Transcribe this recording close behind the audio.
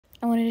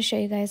I wanted to show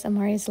you guys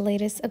Amari's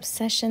latest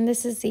obsession.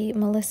 This is the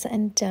Melissa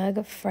and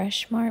Doug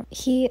Fresh Mart.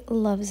 He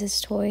loves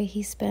this toy.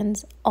 He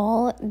spends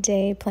all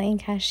day playing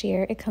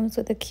cashier. It comes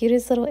with the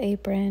cutest little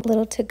apron,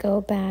 little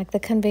to-go bag. The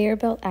conveyor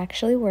belt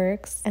actually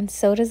works, and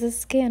so does the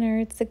scanner.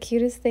 It's the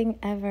cutest thing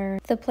ever.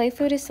 The play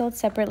food is sold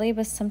separately,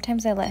 but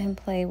sometimes I let him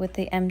play with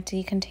the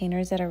empty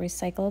containers that are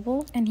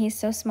recyclable, and he's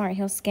so smart.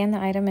 He'll scan the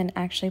item and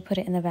actually put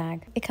it in the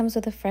bag. It comes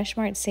with a Fresh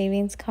Mart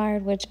savings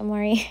card, which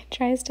Amari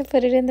tries to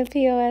put it in the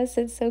POS.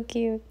 It's so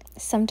cute.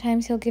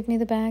 Sometimes he'll give me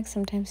the bag,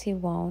 sometimes he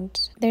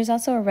won't. There's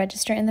also a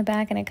register in the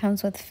back, and it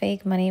comes with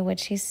fake money,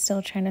 which he's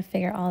still trying to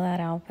figure all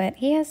that out, but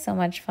he has so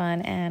much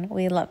fun and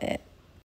we love it.